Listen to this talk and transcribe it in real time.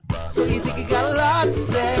So you think you got a lot to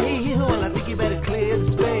say? Well, I think you better clear the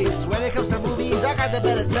space. When it comes to movies, I got the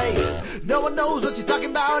better taste. No one knows what you're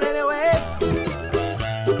talking about anyway.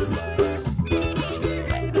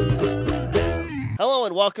 Hello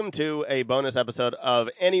and welcome to a bonus episode of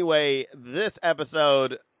Anyway. This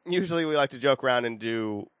episode, usually we like to joke around and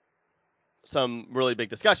do some really big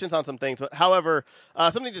discussions on some things, but however,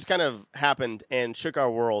 something just kind of happened and shook our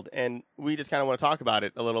world, and we just kind of want to talk about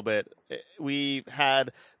it a little bit. We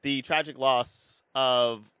had the tragic loss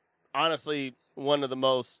of, honestly, one of the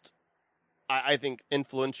most, I think,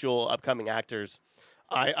 influential upcoming actors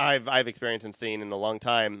I've experienced and seen in a long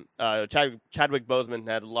time. Chadwick Boseman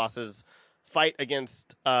had lost his fight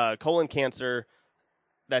against colon cancer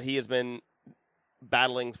that he has been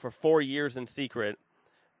battling for 4 years in secret,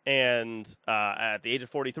 and at the age of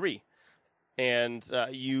 43. And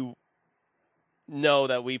you know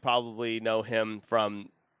that we probably know him from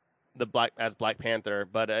Black Panther,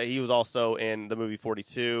 but he was also in the movie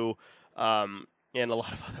 42, and a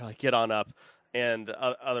lot of other, like, Get On Up and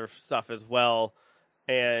other stuff as well.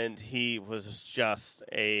 And he was just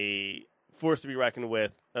a force to be reckoned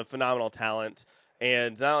with, a phenomenal talent,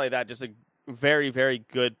 and not only that, just a very, very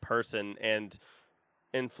good person and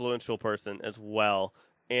influential person as well.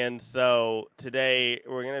 And so today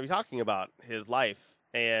we're going to be talking about his life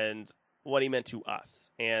and what he meant to us.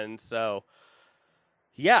 And so,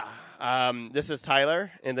 yeah, this is Tyler,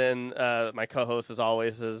 and then my co-host, as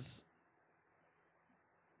always, is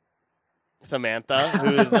Samantha,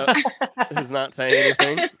 who's not saying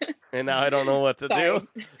anything. And now I don't know what to do.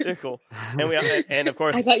 You're cool. And of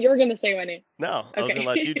course, I thought you were going to say my name. No, I was going to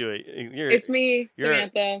let you do it. It's me,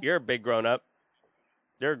 Samantha. You're a big grown up.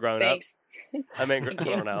 You're a grown up. Thanks. I mean, I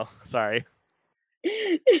don't know. Sorry.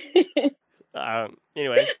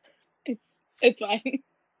 Anyway, it's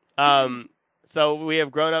fine. So we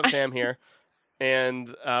have grown up Sam here,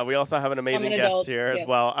 and we also have an amazing guest here as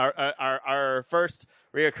well. Our first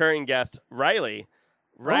reoccurring guest, Riley.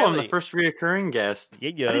 Oh, I'm the first reoccurring guest.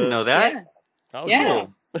 Yeah. I didn't know that. Yeah. Oh, yeah.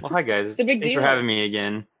 Cool. Well, hi guys. It's a big Thanks deal for having me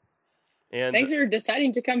again. And thanks for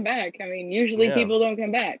deciding to come back. I mean, usually people don't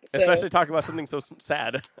come back. So. Especially talk about something so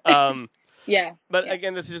sad. Yeah. But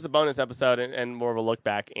again, this is just a bonus episode and more of a look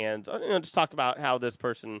back, and just talk about how this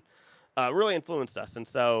person really influenced us. And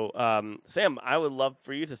so, Sam, I would love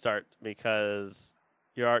for you to start because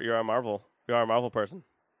you're a Marvel person.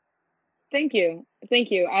 Thank you.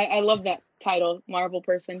 I love that title, Marvel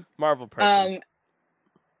person. Marvel person.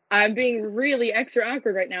 I'm being really extra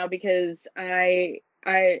awkward right now because I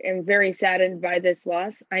am very saddened by this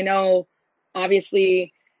loss. I know,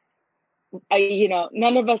 obviously,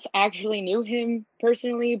 none of us actually knew him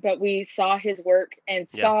personally, but we saw his work and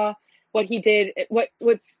saw what he did.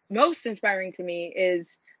 What's most inspiring to me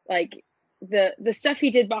is like the stuff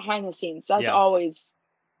he did behind the scenes. That's always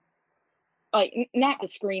like not the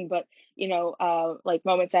screen, but like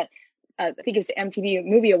moments at I think it was the MTV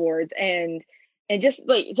Movie Awards, and just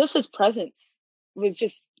his presence was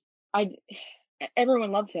just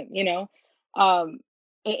everyone loved him.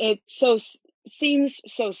 It seems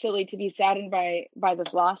so silly to be saddened by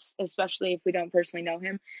this loss, especially if we don't personally know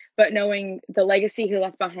him, but knowing the legacy he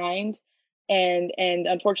left behind, and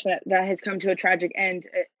unfortunately that has come to a tragic end.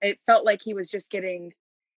 It felt like he was just getting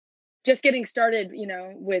started,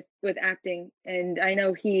 with acting. And I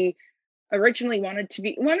know he originally wanted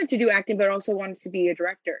to do acting, but also wanted to be a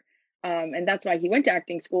director. And that's why he went to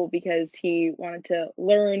acting school, because he wanted to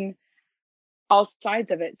learn all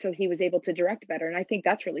sides of it so he was able to direct better. And I think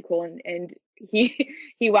that's really cool. And he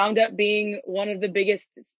wound up being one of the biggest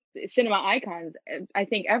cinema icons, I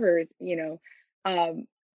think, ever,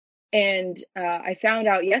 and I found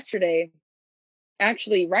out yesterday,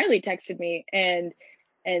 actually, Riley texted me and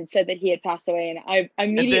said that he had passed away, and I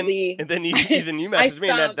immediately and then you messaged me,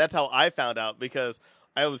 and that's how I found out, because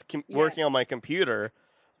I was working on my computer.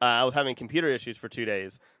 I was having computer issues for 2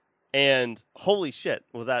 days, and holy shit,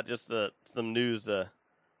 was that just some news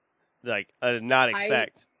like I did not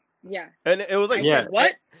expect. And it was like,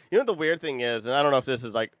 what? What the weird thing is, and I don't know if this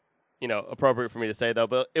is like appropriate for me to say though,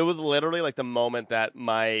 but it was literally like the moment that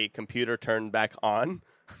my computer turned back on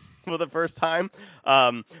for the first time,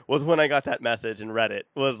 was when I got that message and read it.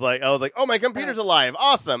 I was like, oh, my computer's alive,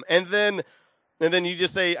 awesome. And then you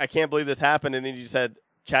just say, I can't believe this happened, and then you said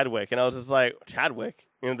Chadwick, and I was just like, Chadwick?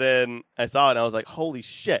 And then I saw it, and I was like, holy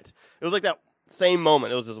shit. It was like that same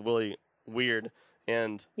moment. It was just really weird.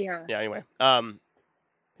 And anyway. So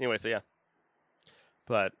yeah.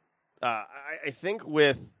 But I think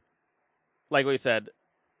with, like we said,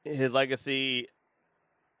 his legacy,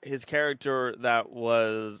 his character that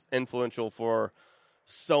was influential for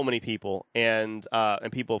so many people, and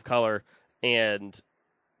people of color, and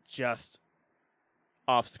just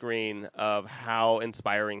off screen of how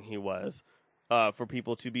inspiring he was for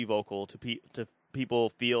people to be vocal, to people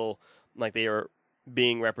feel like they are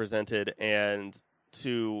being represented, and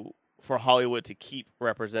for Hollywood to keep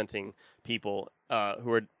representing people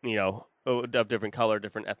who are, you know, of different color,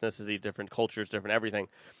 different ethnicity, different cultures, different everything.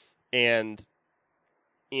 And,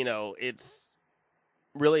 you know, it's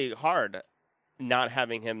really hard not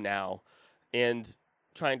having him now and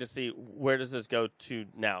trying to see where does this go to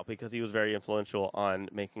now, because he was very influential on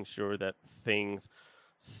making sure that things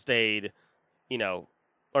stayed, you know,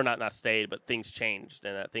 or not stayed, but things changed,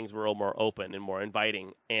 and that things were a little more open and more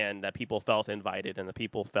inviting, and that people felt invited, and that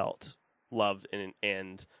people felt loved,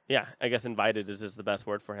 and yeah, I guess invited is just the best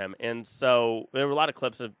word for him. And so there were a lot of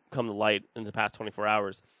clips that have come to light in the past 24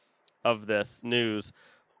 hours of this news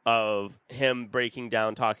of him breaking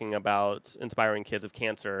down, talking about inspiring kids with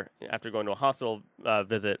cancer after going to a hospital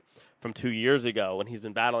visit from 2 years ago, when he's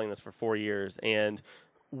been battling this for 4 years and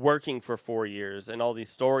working for 4 years, and all these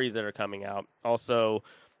stories that are coming out. Also,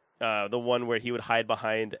 the one where he would hide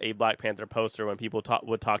behind a Black Panther poster when people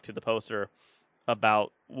would talk to the poster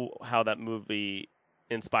about how that movie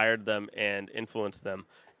inspired them and influenced them,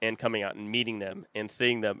 and coming out and meeting them and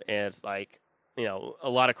seeing them. And it's like, you know, a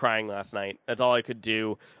lot of crying last night. That's all I could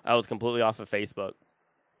do. I was completely off of Facebook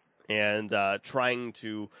and trying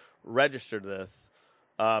to register this.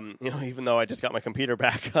 You know, even though I just got my computer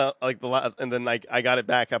back, and then I got it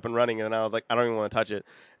back up and running, and I was like, I don't even want to touch it.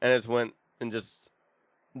 And I just went and just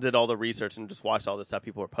did all the research and just watched all the stuff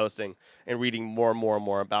people were posting and reading more and more and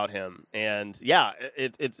more about him. And yeah,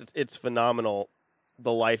 it's phenomenal,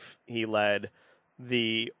 the life he led,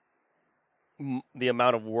 the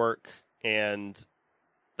amount of work and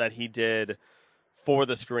that he did for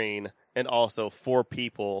the screen, and also for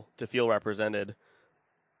people to feel represented,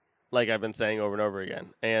 like I've been saying over and over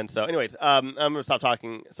again. And so anyways, I'm going to stop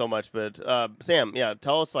talking so much, but Sam, yeah,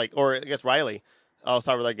 tell us, like, or I guess Riley, I'll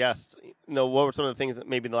start with our guests. You know, what were some of the things that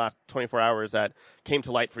maybe in the last 24 hours that came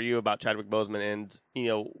to light for you about Chadwick Boseman? And, you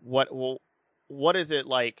know, what is it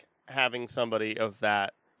like having somebody of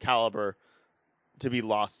that caliber to be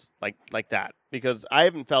lost like that? Because I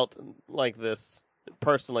haven't felt like this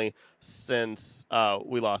personally since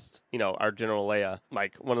we lost, you know, our General Leia,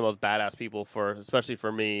 like one of the most badass people, especially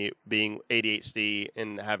for me being ADHD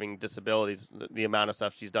and having disabilities. The amount of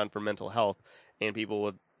stuff she's done for mental health and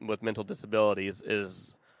people with mental disabilities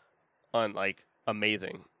is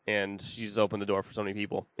amazing, and she's opened the door for so many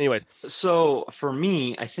people. Anyways, so for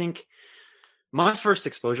me, I think my first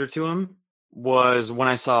exposure to him was when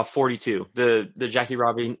I saw 42, the Jackie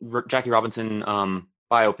Robinson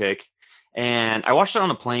biopic, and I watched it on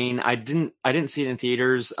a plane. I didn't see it in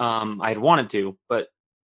theaters. I had wanted to, but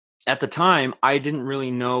at the time I didn't really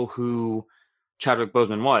know who Chadwick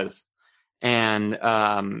Boseman was. And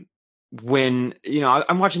when, you know,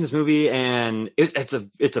 I'm watching this movie, and it's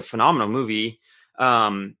a phenomenal movie.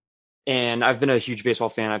 And I've been a huge baseball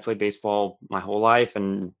fan. I played baseball my whole life,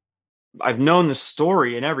 and I've known the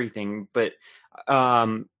story and everything. But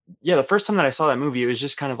yeah, the first time that I saw that movie, it was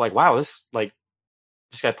just kind of like, wow, this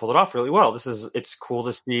guy pulled it off really well. It's cool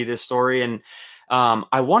to see this story. And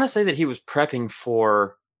I want to say that he was prepping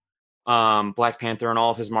for Black Panther and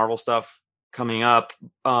all of his Marvel stuff coming up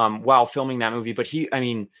while filming that movie. But he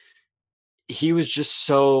was just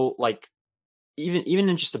so, like, even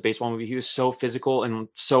in just a baseball movie, he was so physical and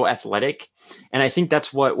so athletic. And I think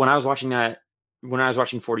that's what, when I was watching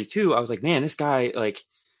 42, I was like, man, this guy, like,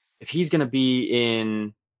 if he's going to be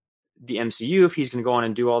in the MCU, if he's going to go on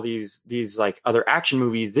and do all these like other action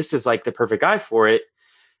movies, this is like the perfect guy for it.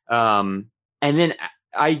 And then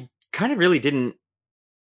I kind of really didn't,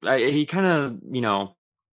 he kind of, you know,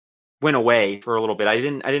 went away for a little bit. I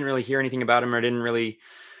didn't really hear anything about him, or didn't really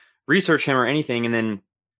research him or anything. And then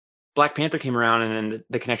Black Panther came around, and then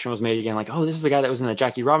the connection was made again, like, oh, this is the guy that was in the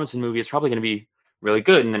Jackie Robinson movie. It's probably going to be really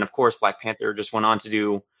good. And then of course Black Panther just went on to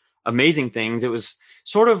do amazing things. It was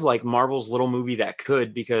sort of like Marvel's little movie that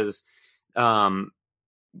could, because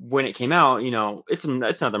when it came out, you know, it's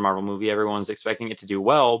another Marvel movie. Everyone's expecting it to do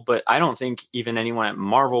well, but I don't think even anyone at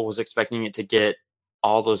Marvel was expecting it to get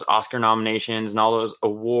all those Oscar nominations and all those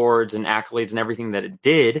awards and accolades and everything that it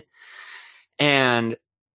did. And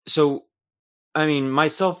so, I mean,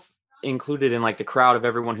 myself included in like the crowd of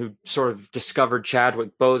everyone who sort of discovered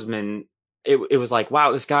Chadwick Boseman, it was like,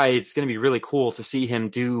 wow, this guy, it's going to be really cool to see him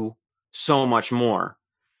do so much more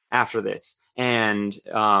after this. And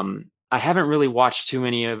I haven't really watched too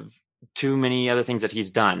many other things that he's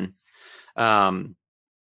done.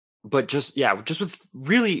 But just with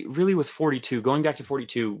really with 42, going back to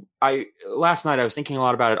 42, last night I was thinking a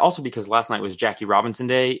lot about it, also because last night was Jackie Robinson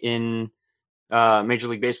Day in Major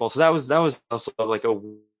League Baseball. So that was also like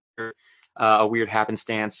a weird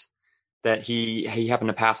happenstance that he happened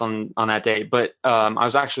to pass on that day. But I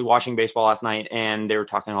was actually watching baseball last night, and they were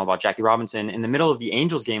talking all about Jackie Robinson. In the middle of the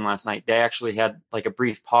Angels game last night, they actually had like a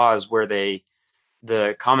brief pause where the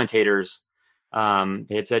commentators, they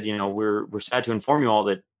had said, we're sad to inform you all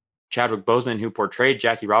that Chadwick Boseman, who portrayed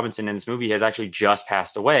Jackie Robinson in this movie, has actually just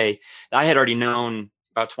passed away. I had already known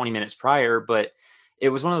about 20 minutes prior, but it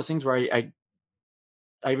was one of those things where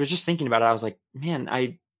I was just thinking about it. I was like, man,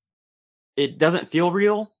 it doesn't feel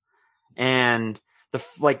real. And the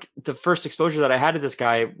first exposure that I had to this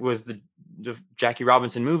guy was the Jackie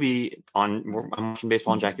Robinson movie I'm watching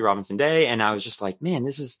baseball on Jackie Robinson Day. And I was just like, man,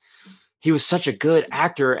 he was such a good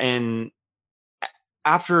actor. And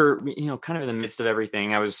after, kind of in the midst of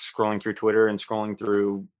everything, I was scrolling through Twitter and scrolling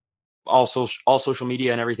through all social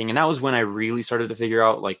media and everything. And that was when I really started to figure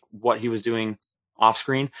out like what he was doing off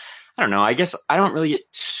screen. I don't know. I guess I don't really get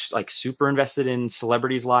like super invested in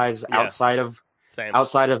celebrities' lives outside of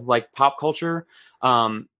like pop culture.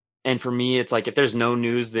 And for me, it's like, if there's no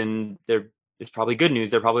news, then it's probably good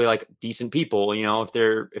news. They're probably like decent people,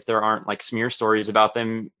 if there aren't like smear stories about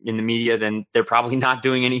them in the media, then they're probably not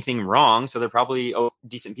doing anything wrong. So they're probably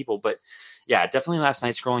decent people. But yeah, definitely last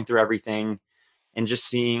night scrolling through everything and just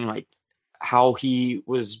seeing like how he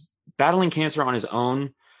was battling cancer on his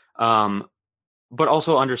own. But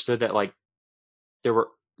also understood that like there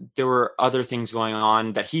were other things going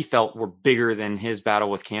on that he felt were bigger than his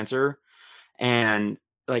battle with cancer. And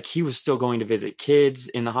like, he was still going to visit kids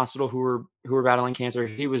in the hospital who were battling cancer.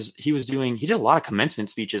 He did a lot of commencement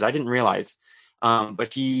speeches. I didn't realize,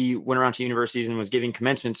 but he went around to universities and was giving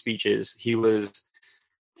commencement speeches. He was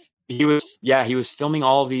filming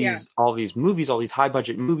all these movies, all these high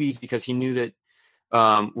budget movies, because he knew that,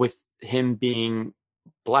 with him being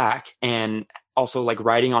Black and also like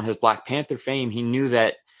riding on his Black Panther fame, he knew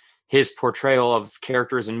that his portrayal of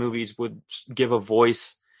characters in movies would give a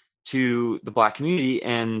voice to the Black community.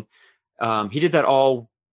 And he did that all,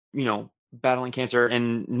 battling cancer,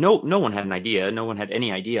 and no one had an idea. No one had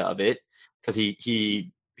any idea of it, because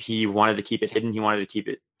he wanted to keep it hidden. He wanted to keep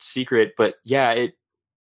it secret. But yeah,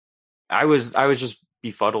 I was just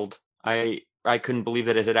befuddled. I couldn't believe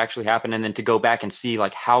that it had actually happened. And then to go back and see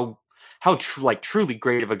like how truly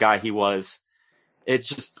great of a guy he was, it's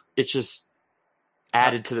just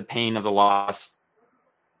added to the pain of the loss.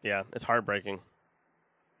 Yeah, it's heartbreaking.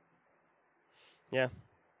 Yeah.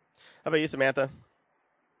 How about you, Samantha?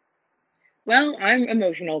 Well, I'm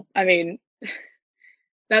emotional. I mean,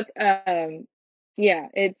 that yeah,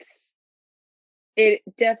 it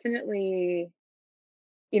definitely,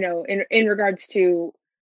 in regards to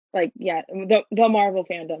like, yeah, the Marvel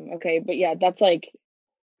fandom, okay, but yeah, that's like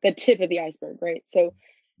the tip of the iceberg, right? So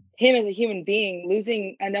him as a human being,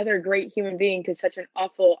 losing another great human being to such an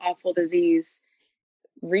awful, awful disease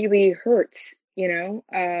really hurts,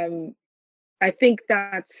 I think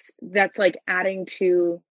that's like adding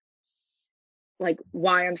to like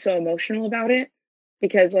why I'm so emotional about it,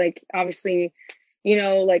 because like obviously,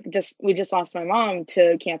 like we just lost my mom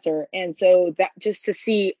to cancer, and so that just to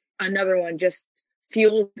see another one just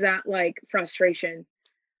fuels that like frustration,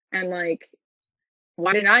 and like,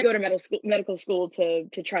 why didn't I go to medical school to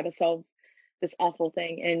try to solve this awful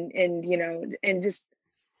thing? And and just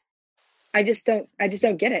I just don't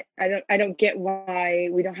get it. I don't get why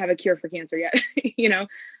we don't have a cure for cancer yet.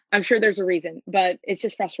 I'm sure there's a reason, but it's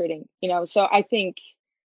just frustrating, So I think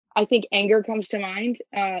anger comes to mind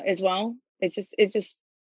as well. It's just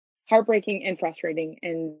heartbreaking and frustrating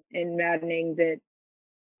and maddening that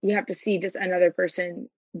you have to see just another person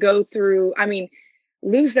go through,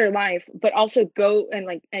 lose their life, but also go and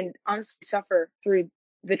honestly suffer through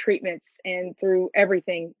the treatments and through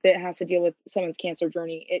everything that has to deal with someone's cancer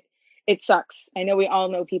journey. It sucks. I know we all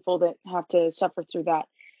know people that have to suffer through that.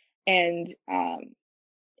 And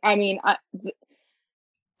I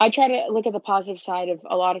try to look at the positive side of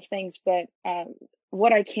a lot of things, but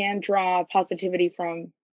what I can draw positivity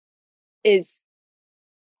from is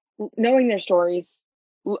knowing their stories,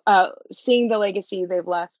 seeing the legacy they've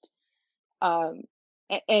left, and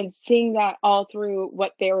seeing that all through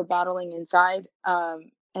what they were battling inside,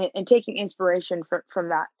 and taking inspiration from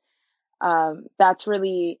that. That's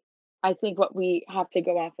really, I think, what we have to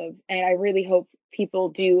go off of. And I really hope people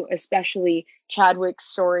do, especially Chadwick's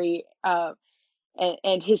story,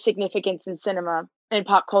 and his significance in cinema and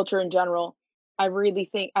pop culture in general. I really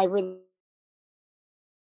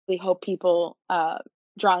hope people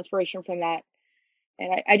draw inspiration from that.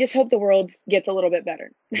 And I just hope the world gets a little bit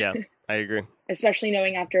better. Yeah, I agree. Especially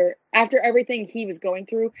knowing after everything he was going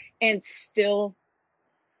through, and still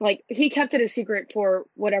like he kept it a secret for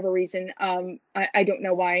whatever reason. I don't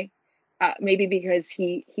know why. Maybe because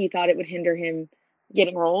he thought it would hinder him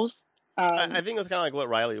getting roles. I think it was kind of like what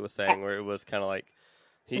Riley was saying, where it was kind of like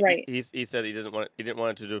Right. he said he didn't want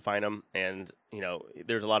it to define him, and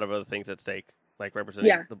there's a lot of other things at stake, like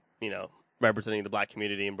representing representing the Black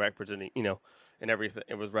community and representing and everything.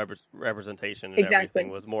 It was representation and everything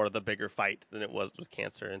was more of the bigger fight than it was with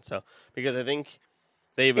cancer, and so because I think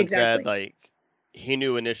they even said like he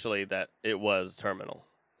knew initially that it was terminal,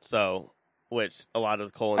 so which a lot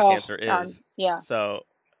of colon cancer is. Yeah. So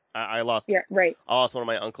I lost. Yeah. Right. I lost one of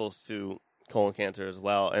my uncles to colon cancer as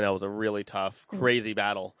well, and that was a really tough, crazy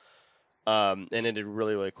battle. And ended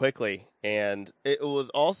really, really quickly. And it was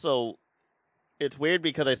also, it's weird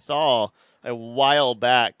because I saw a while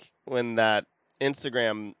back when that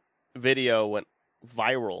Instagram video went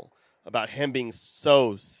viral about him being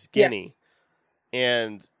so skinny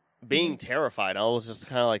and being terrified. I was just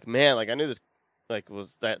kind of like, man, like I knew this, like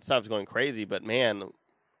that stuff's going crazy, but man,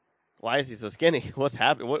 why is he so skinny? What's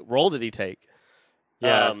happening? What role did he take?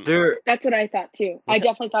 Yeah, that's what I thought too. I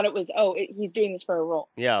definitely thought it was, he's doing this for a role.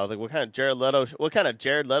 Yeah, I was like, what kind of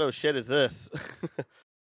Jared Leto shit is this?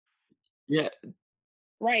 Yeah.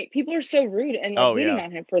 Right. People are so rude and rooting on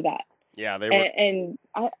him for that. Yeah, they were. And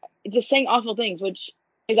just saying awful things, which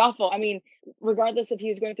is awful. I mean, regardless if he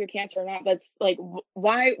was going through cancer or not, that's like,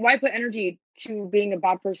 why put energy to being a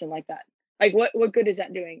bad person like that? Like, what good is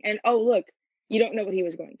that doing? And, look, you don't know what he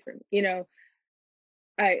was going through,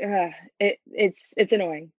 it's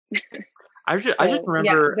annoying. I just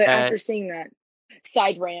remember but after seeing that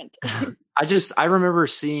side rant, I remember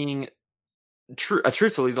seeing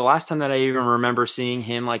truthfully the last time that I even remember seeing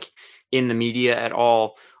him like in the media at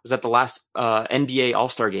all was at the last NBA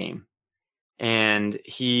All-Star game, and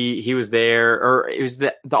he was there, or it was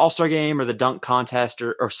the All-Star game or the dunk contest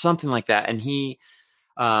or something like that, and he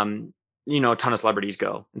a ton of celebrities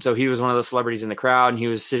go. And so he was one of the celebrities in the crowd, and he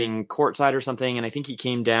was sitting courtside or something. And I think he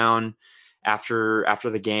came down after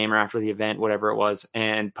the game or after the event, whatever it was,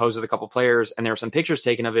 and posed with a couple players. And there were some pictures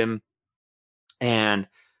taken of him, and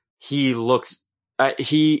he looked,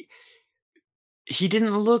 he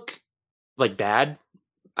didn't look like bad.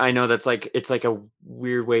 I know that's like, it's like a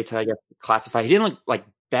weird way to, I guess, classify. He didn't look like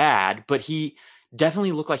bad, but he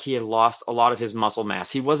definitely looked like he had lost a lot of his muscle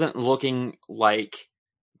mass. He wasn't looking like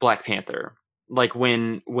Black Panther, like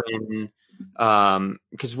when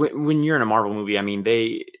because when you're in a Marvel movie, I mean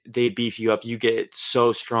they beef you up, you get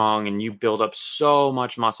so strong and you build up so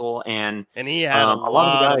much muscle, and he had a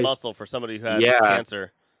lot of muscle for somebody who had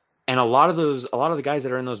cancer. And a lot of the guys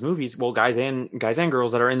that are in those movies, well, guys and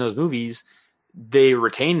girls that are in those movies, they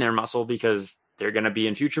retain their muscle because they're going to be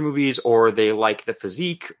in future movies, or they like the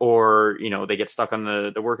physique, or they get stuck on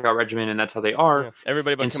the workout regimen, and that's how they are. Yeah.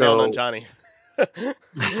 Everybody but Camille and Johnny.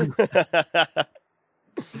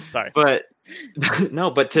 Sorry, but no,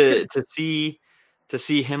 but to see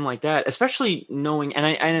him like that, especially knowing, and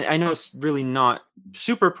I know it's really not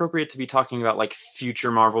super appropriate to be talking about like future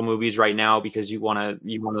Marvel movies right now, because you want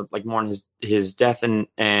to like mourn his death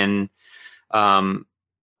and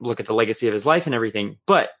look at the legacy of his life and everything.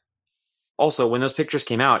 But also, when those pictures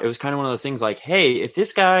came out, it was kind of one of those things like, hey, if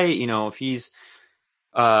this guy, if he's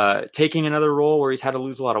taking another role where he's had to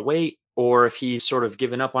lose a lot of weight, or if he's sort of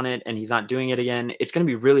given up on it and he's not doing it again, it's going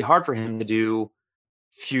to be really hard for him to do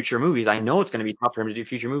future movies. I know it's going to be tough for him to do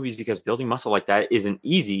future movies because building muscle like that isn't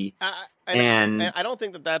easy. And I don't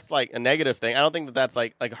think that that's like a negative thing. I don't think that that's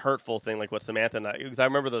like a hurtful thing, like what Samantha and I, because I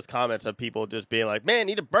remember those comments of people just being like, man,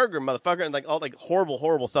 eat a burger, motherfucker, and like all like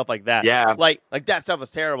horrible stuff like that. Yeah. Like that stuff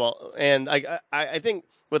is terrible. And I think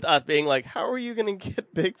with us being like, how are you going to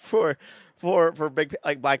get big for big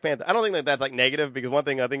like Black Panther? I don't think that that's like negative, because one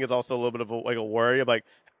thing I think is also a little bit of a worry of like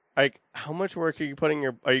how much work are you putting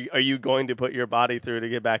are you going to put your body through to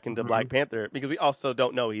get back into Black Panther? Because we also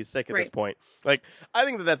don't know he's sick at this point. Like, I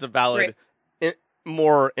think that that's a valid,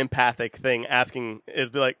 more empathic thing asking, is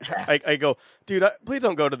be like, I go, dude, please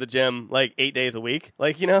don't go to the gym like 8 days a week.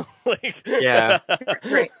 Like, like. Yeah.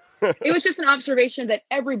 Right. It was just an observation that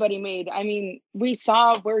everybody made. I mean, we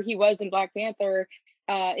saw where he was in Black Panther,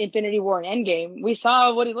 Infinity War, and Endgame. We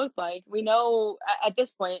saw what he looked like. We know at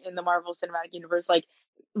this point in the Marvel Cinematic Universe, like,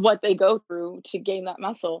 what they go through to gain that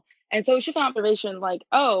muscle. And so it's just an observation like,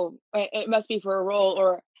 oh, it must be for a role,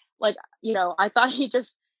 or like, I thought he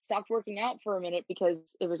just stopped working out for a minute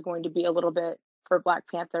because it was going to be a little bit for Black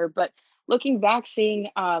Panther. But looking back, seeing,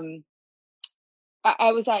 I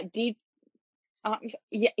was at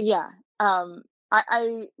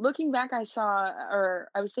I looking back, I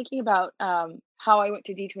was thinking about how I went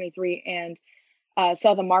to D23 and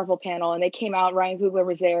saw the Marvel panel, and they came out, Ryan Coogler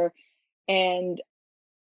was there, and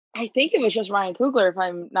I think it was just Ryan Coogler, if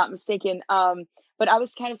I'm not mistaken. But I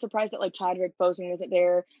was kind of surprised that like Chadwick Boseman wasn't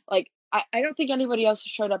there. Like I don't think anybody else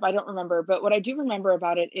showed up. I don't remember. But what I do remember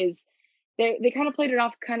about it is they kind of played it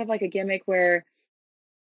off kind of like a gimmick where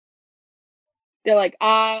they're like,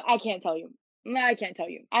 I can't tell you. I can't tell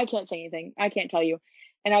you. I can't say anything. I can't tell you.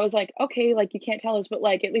 And I was like, okay, like you can't tell us, but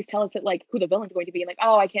like at least tell us that like who the villain's going to be. And like,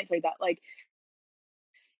 oh, I can't tell you that. Like,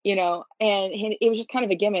 and it was just kind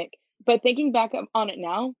of a gimmick. But thinking back on it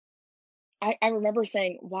now, I remember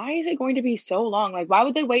saying, why is it going to be so long? Like, why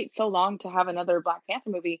would they wait so long to have another Black Panther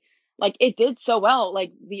movie? Like, it did so well.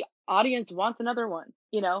 Like, the audience wants another one.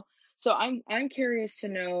 So I'm curious to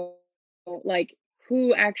know, like,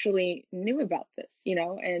 who actually knew about this,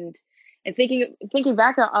 and thinking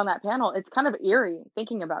back on that panel, it's kind of eerie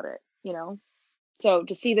thinking about it. So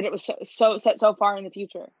to see that it was so set so far in the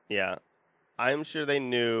future. Yeah, I'm sure they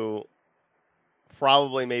knew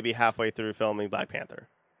probably maybe halfway through filming Black Panther.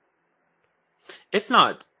 If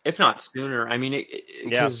not sooner. I mean,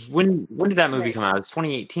 because when did that movie come out? It's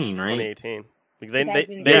 2018, right? 2018. Because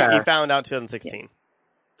he found out 2016.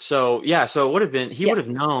 Yes. So it would have been he would have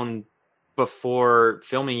known before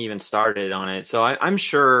filming even started on it. So I'm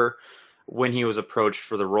sure when he was approached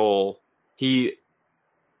for the role, I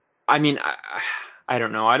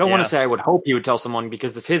don't know. I don't want to say I would hope he would tell someone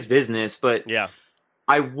because it's his business, but yeah,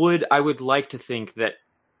 I would like to think that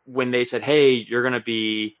when they said, "Hey, you're going to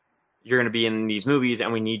be in these movies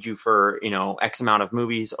and we need you for, X amount of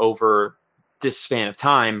movies over this span of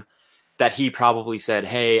time," that he probably said,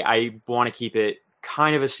 "Hey, I want to keep it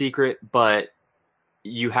kind of a secret, but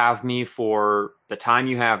you have me for the time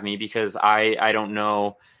you have me because I don't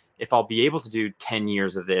know if I'll be able to do 10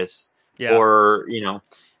 years of this or,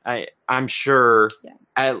 I'm sure,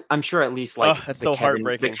 I'm sure at least like that's so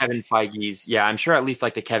heartbreaking. The Kevin Feige's. Yeah. I'm sure at least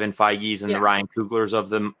like the Kevin Feige's and the Ryan Cooglers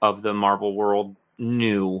of the Marvel world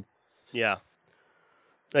knew. Yeah.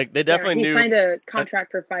 Like they definitely knew. He signed a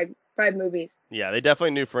contract for five movies. Yeah. They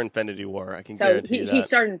definitely knew for Infinity War. I can guarantee you that. He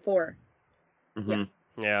started in 4.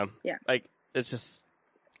 Mm-hmm. Yeah. Yeah. Like it's just,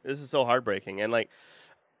 this is so heartbreaking. And like,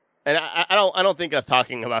 and I don't think us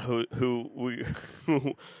talking about who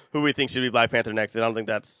we think should be Black Panther next. I don't think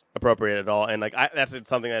that's appropriate at all. And like that's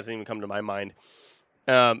something that hasn't even come to my mind.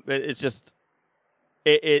 It's just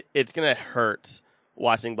it's gonna hurt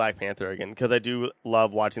watching Black Panther again because I do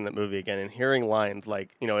love watching that movie again and hearing lines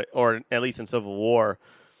like or at least in Civil War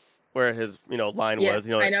where his line was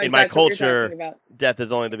in my culture death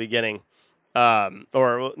is only the beginning.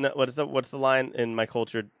 Or what's the line in my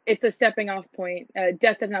culture? It's a stepping off point.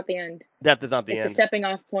 Death is not the end. Death is not the end. It's a stepping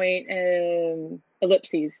off point.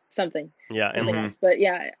 Ellipses, something. Yeah, something else. But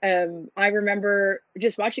yeah, I remember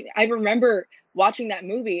just watching. I remember watching that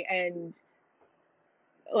movie and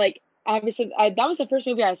like obviously that was the first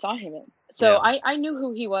movie I saw him in. So I knew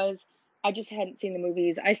who he was. I just hadn't seen the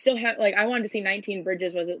movies. I still have I wanted to see 19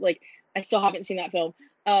 Bridges. Was it like I still haven't seen that film.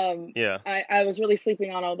 I was really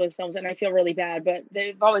sleeping on all those films and I feel really bad, but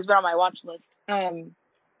they've always been on my watch list.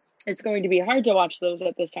 It's going to be hard to watch those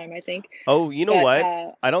at this time, I think. Oh,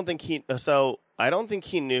 what? I don't think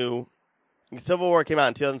he knew. Civil War came out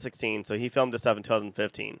in 2016, so he filmed this stuff in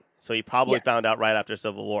 2015. So he probably found out right after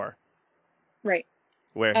Civil War. Right.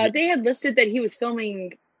 Where they had listed that he was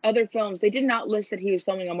filming other films. They did not list that he was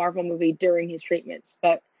filming a Marvel movie during his treatments,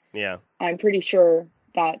 but I'm pretty sure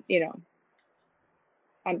that,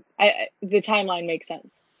 the timeline makes sense.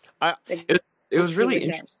 It was really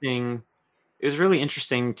interesting. It was really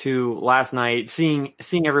interesting too last night seeing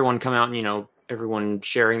everyone come out and everyone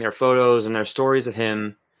sharing their photos and their stories of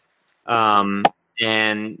him,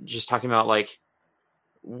 and just talking about like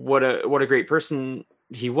what a great person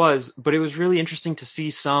he was. But it was really interesting to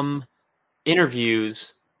see some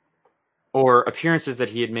interviews or appearances that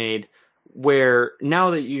he had made where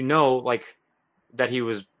now that like that he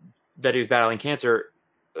was battling cancer.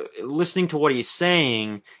 Listening to what he's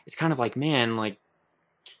saying, it's kind of like, man, like,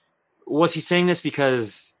 was he saying this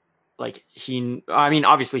because, like,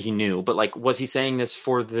 obviously he knew, but like, was he saying this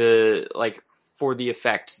for the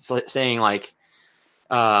effect? Saying like,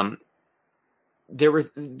 there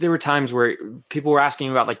were times where people were asking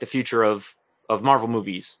about like the future of Marvel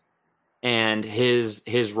movies and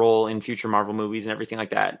his role in future Marvel movies and everything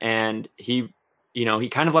like that, and he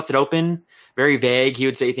kind of lets it open. Very vague. He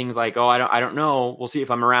would say things like, "Oh, I don't know. We'll see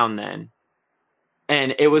if I'm around then."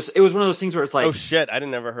 And it was one of those things where it's like, "Oh shit, I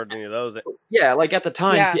didn't ever heard any of those." Yeah, like at the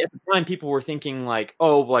time, people were thinking like,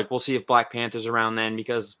 "Oh, like we'll see if Black Panther's around then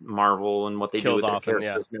because Marvel and what they do with their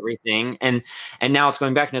characters and everything." And now it's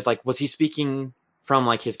going back and it's like, was he speaking from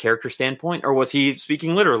like his character standpoint, or was he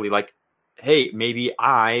speaking literally like, "Hey, maybe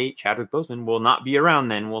Chadwick Boseman, will not be around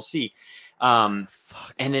then. We'll see." And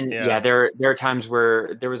then Yeah. there are times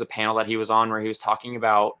where there was a panel that he was on where he was talking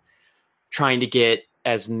about trying to get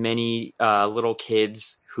as many little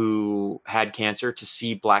kids who had cancer to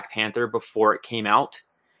see Black Panther before it came out.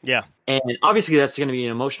 Yeah. And obviously that's going to be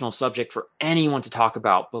an emotional subject for anyone to talk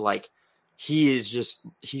about, but like he's just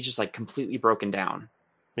like completely broken down.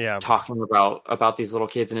 Yeah. Talking about these little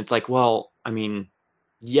kids, and it's like, well, I mean,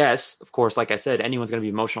 yes, of course, like I said, anyone's going to be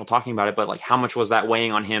emotional talking about it, but like how much was that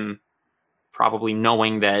weighing on him, probably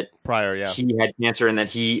knowing that Prior, yeah. he had cancer and that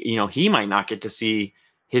he might not get to see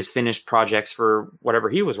his finished projects for whatever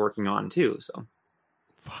he was working on too. So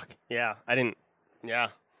Fuck. Yeah. I didn't. Yeah.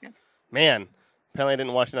 Man. Apparently I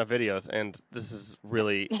didn't watch enough videos, and this is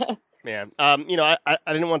really, man. You know, I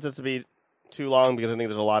didn't want this to be too long because I think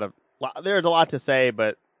there's a lot to say,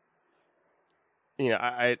 but you know,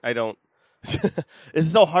 I don't. This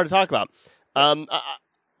is so hard to talk about.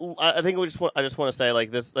 I think I just want to say,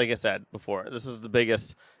 like this, like I said before, this was the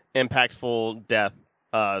biggest impactful death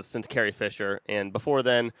since Carrie Fisher, and before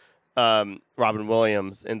then, Robin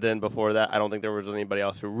Williams, and then before that, I don't think there was anybody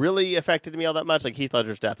else who really affected me all that much. Like Heath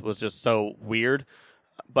Ledger's death was just so weird,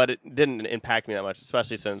 but it didn't impact me that much,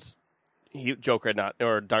 especially since Joker had not,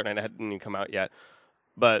 or Dark Knight hadn't even come out yet.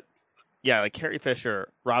 But yeah, like Carrie Fisher,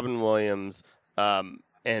 Robin Williams,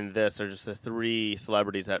 and this are just the three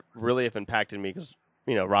celebrities that really have impacted me because,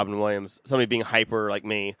 you know, Robin Williams, somebody being hyper like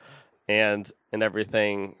me, and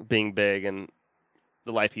everything being big, and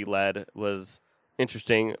the life he led was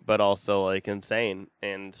interesting, but also like insane.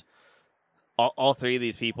 And all three of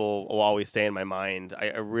these people will always stay in my mind.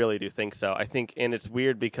 I really do think so. I think, and it's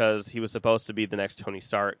weird because he was supposed to be the next Tony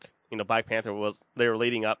Stark. You know, Black Panther they were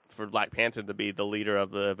leading up for Black Panther to be the leader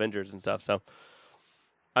of the Avengers and stuff. So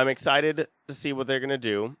I'm excited to see what they're going to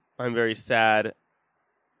do. I'm very sad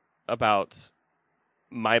about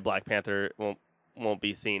my Black Panther won't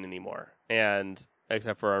be seen anymore, and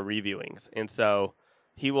except for our reviewings. And so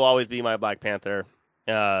he will always be my Black Panther.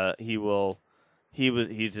 He's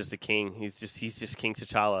just a king. He's just King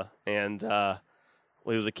T'Challa, and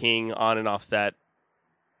he was a king on and off set,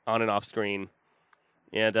 on and off screen,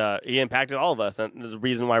 and he impacted all of us. And the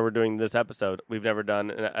reason why we're doing this episode, we've never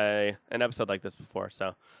done an episode like this before.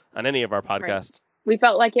 So on any of our podcasts, Right. We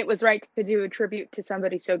felt like it was right to do a tribute to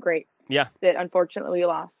somebody so great. Yeah. That unfortunately we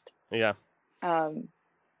lost. Yeah.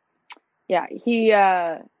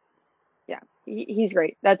 He's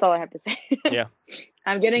great. That's all I have to say. Yeah.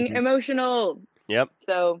 I'm getting emotional. Yep.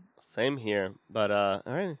 So same here. But all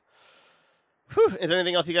right. Whew. Is there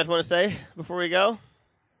anything else you guys want to say before we go?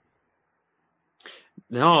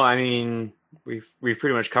 no, I mean we've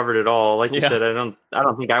pretty much covered it all. Like you said, I don't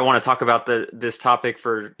think I want to talk about this topic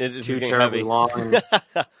for It's too getting terribly heavy. long. And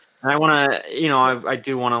I want to, you know, I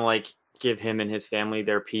do want to like give him and his family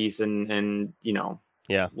their peace and you know,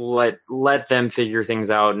 Yeah. let them figure things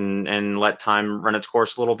out and let time run its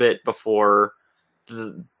course a little bit before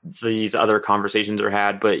these other conversations are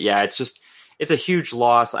had. But yeah, it's a huge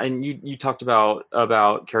loss. And you talked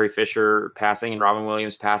about Carrie Fisher passing and Robin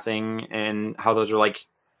Williams passing and how those are like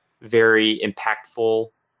very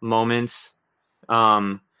impactful moments.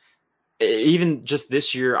 Even just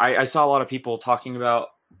this year, I saw a lot of people talking about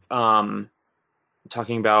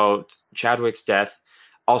Chadwick's death,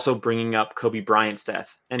 also bringing up Kobe Bryant's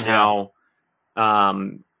death and how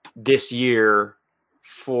this year,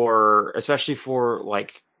 especially for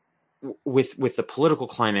like with the political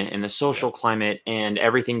climate and the social climate and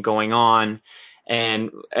everything going on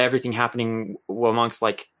and everything happening amongst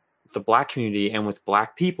like the Black community and with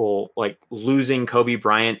Black people, like losing Kobe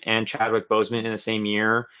Bryant and Chadwick Boseman in the same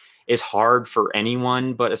year is hard for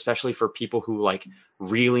anyone, but especially for people who like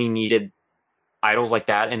really needed idols like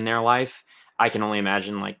that in their life. I can only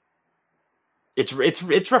imagine like it's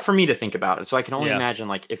rough for me to think about it. So I can only imagine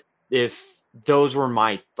like if those were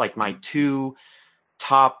my two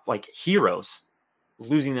top like heroes,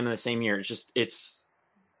 losing them in the same year,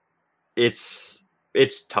 it's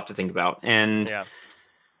tough to think about. And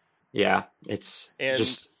it's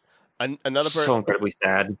just another person, so incredibly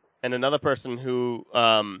sad. And another person who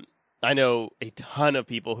I know a ton of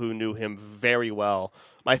people who knew him very well.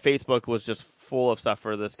 My Facebook was just full of stuff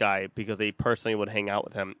for this guy because they personally would hang out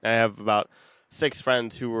with him. I have about 6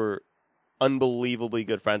 friends who were unbelievably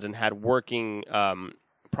good friends and had working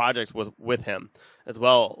projects with him as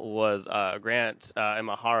well. Was Grant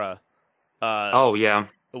Imahara.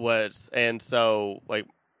 And so like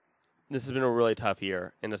this has been a really tough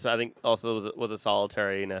year, and I think also with the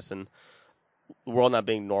solitariness and the world not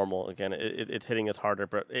being normal again. It's hitting us harder,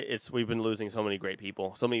 but we've been losing so many great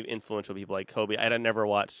people, so many influential people like Kobe. I had never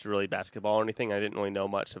watched really basketball or anything. I didn't really know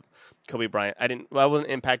much of Kobe Bryant. I wasn't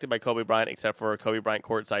impacted by Kobe Bryant except for Kobe Bryant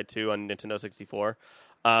Courtside 2 on Nintendo 64.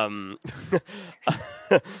 But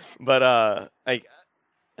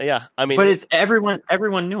yeah, I mean, but it's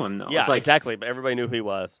everyone knew him though. Yeah, it's like, exactly. But everybody knew who he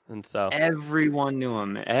was, and so everyone knew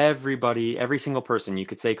him. Everybody, every single person, you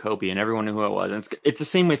could say Kobe, and everyone knew who it was. And it's the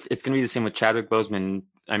same with. It's going to be the same with Chadwick Boseman.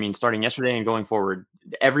 I mean, starting yesterday and going forward,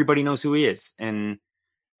 everybody knows who he is, and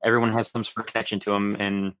everyone has some sort of connection to him.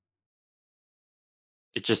 And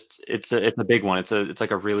it's a big one. It's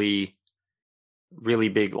like a really, really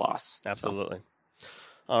big loss. Absolutely. So.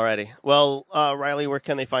 Alrighty. Well, Riley, where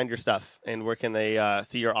can they find your stuff, and where can they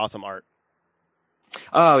see your awesome art?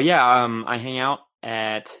 Oh yeah, I hang out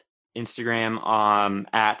at Instagram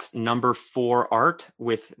at #4art,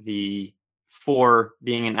 with the 4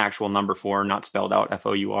 being an actual number 4, not spelled out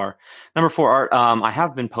FOUR. #4art. I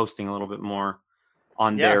have been posting a little bit more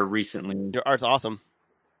on there recently. Your art's awesome.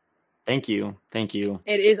 Thank you. It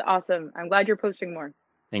is awesome. I'm glad you're posting more.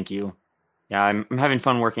 Thank you. Yeah, I'm having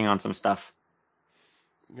fun working on some stuff.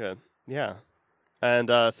 Good. Yeah. And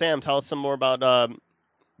Sam, tell us some more about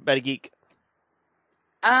Betty Geek.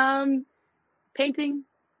 Painting.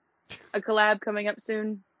 A collab coming up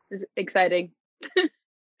soon. Is exciting.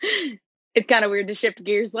 It's kind of weird to shift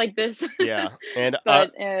gears like this. Yeah. And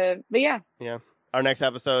but yeah. Yeah. Our next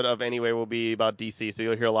episode of Anyway will be about DC, so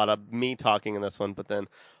you'll hear a lot of me talking in this one, but then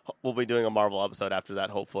we'll be doing a Marvel episode after that,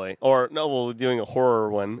 hopefully. Or, no, we'll be doing a horror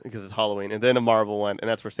one because it's Halloween, and then a Marvel one, and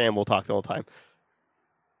that's where Sam will talk the whole time.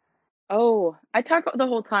 Oh, I talk the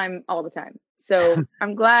whole time, all the time. So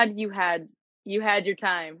I'm glad you had your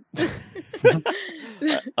time.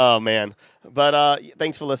 Oh, man. But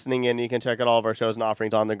thanks for listening in. You can check out all of our shows and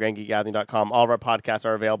offerings on thegrandgeekgathering.com. All of our podcasts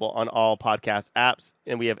are available on all podcast apps,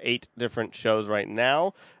 and we have 8 different shows right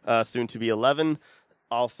now, soon to be 11.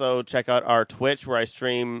 Also, check out our Twitch, where I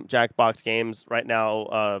stream Jackbox games right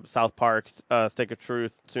now, South Park's Stick of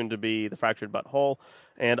Truth, soon to be The Fractured Butthole,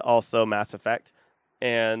 and also Mass Effect.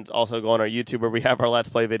 And also go on our YouTube, where we have our Let's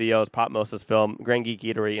Play videos, Pop Moses Film, Grand Geek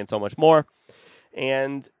Eatery, and so much more.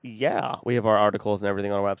 And yeah, we have our articles and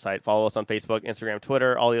everything on our website. Follow us on Facebook, Instagram,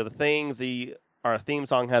 Twitter, all the other things. Our theme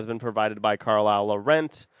song has been provided by Carlisle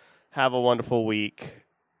Laurent. Have a wonderful week.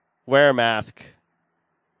 Wear a mask.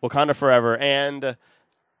 Wakanda forever. And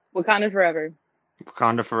Wakanda forever.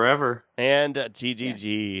 Wakanda forever. And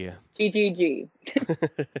GGG. GGG.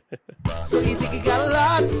 So you think you got a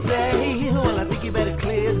lot to say? Well, I think you better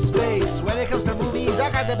clear the space. When it comes to movies,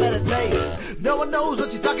 I got the better taste. No one knows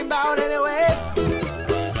what you're talking about anyway.